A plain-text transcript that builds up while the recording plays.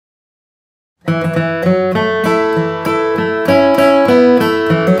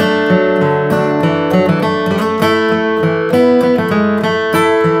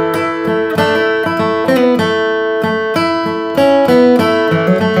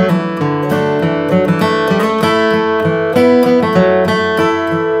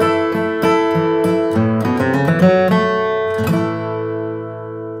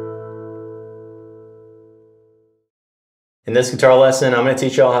In this guitar lesson, I'm going to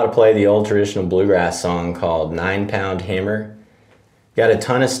teach y'all how to play the old traditional bluegrass song called 9-Pound Hammer. Got a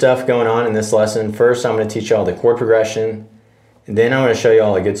ton of stuff going on in this lesson. First, I'm going to teach y'all the chord progression, and then I'm going to show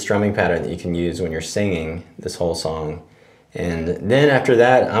y'all a good strumming pattern that you can use when you're singing this whole song. And then after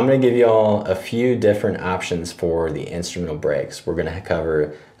that, I'm going to give y'all a few different options for the instrumental breaks. We're going to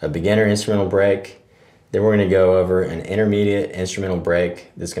cover a beginner instrumental break, then we're going to go over an intermediate instrumental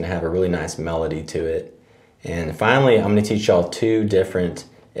break that's going to have a really nice melody to it. And finally, I'm going to teach y'all 2 different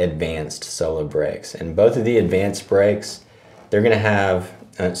advanced solo breaks. And both of the advanced breaks, they're going to have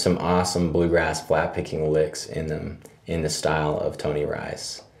some awesome bluegrass flat picking licks in them in the style of Tony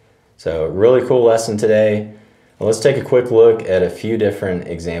Rice. So really cool lesson today. Well, let's take a quick look at a few different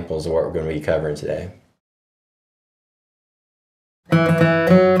examples of what we're going to be covering today.